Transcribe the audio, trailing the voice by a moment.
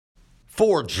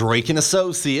For Drake &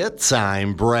 Associates,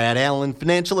 I'm Brad Allen,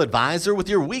 financial advisor with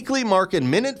your weekly market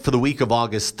minute for the week of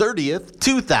August 30th,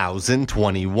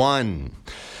 2021.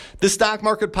 The stock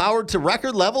market powered to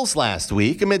record levels last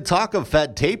week amid talk of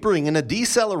Fed tapering and a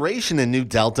deceleration in new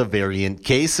Delta variant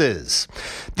cases.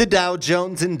 The Dow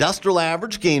Jones Industrial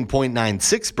Average gained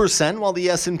 0.96%, while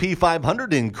the S&P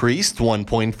 500 increased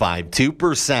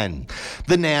 1.52%.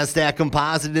 The Nasdaq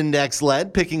Composite Index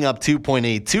led, picking up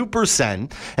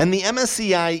 2.82%, and the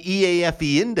MSCI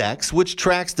EAFE Index, which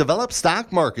tracks developed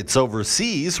stock markets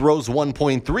overseas, rose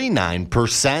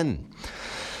 1.39%.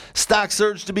 Stocks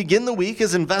surged to begin the week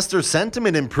as investor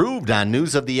sentiment improved on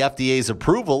news of the FDA's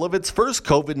approval of its first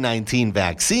COVID-19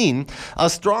 vaccine, a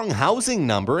strong housing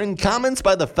number, and comments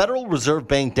by the Federal Reserve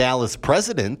Bank Dallas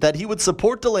president that he would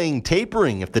support delaying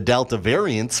tapering if the Delta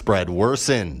variant spread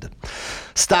worsened.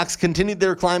 Stocks continued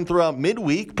their climb throughout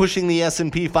midweek, pushing the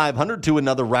S&P 500 to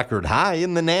another record high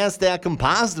and the Nasdaq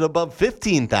Composite above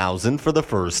 15,000 for the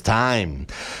first time.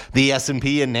 The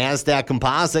S&P and Nasdaq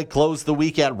Composite closed the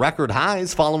week at record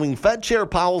highs following Fed Chair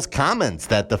Powell's comments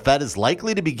that the Fed is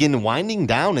likely to begin winding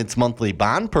down its monthly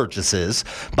bond purchases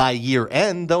by year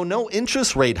end, though no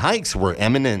interest rate hikes were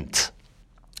imminent.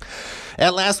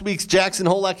 At last week's Jackson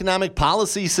Hole Economic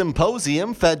Policy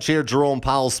Symposium, Fed Chair Jerome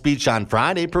Powell's speech on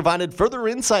Friday provided further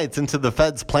insights into the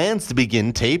Fed's plans to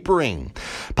begin tapering.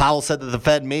 Powell said that the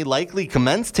Fed may likely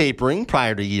commence tapering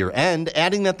prior to year end,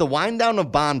 adding that the wind down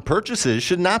of bond purchases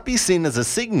should not be seen as a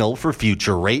signal for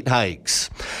future rate hikes.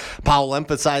 Powell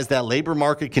emphasized that labor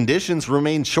market conditions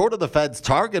remain short of the Fed's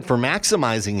target for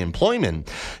maximizing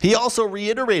employment. He also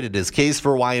reiterated his case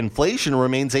for why inflation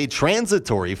remains a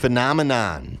transitory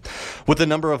phenomenon. With a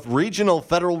number of regional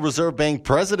Federal Reserve Bank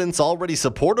presidents already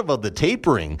supportive of the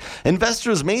tapering,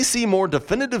 investors may see more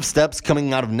definitive steps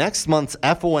coming out of next month's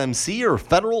FOMC or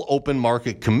Federal Open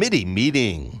Market Committee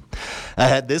meeting.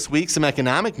 Ahead this week, some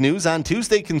economic news on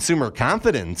Tuesday, consumer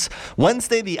confidence.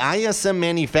 Wednesday, the ISM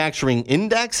Manufacturing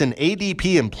Index and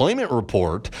ADP employment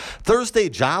report. Thursday,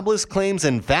 jobless claims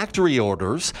and factory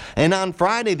orders. And on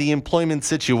Friday, the employment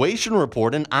situation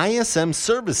report and ISM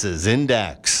Services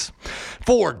Index.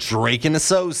 For Drake &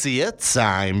 Associates,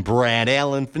 I'm Brad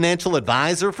Allen, financial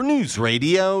advisor for News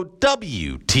Radio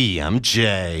WTMJ.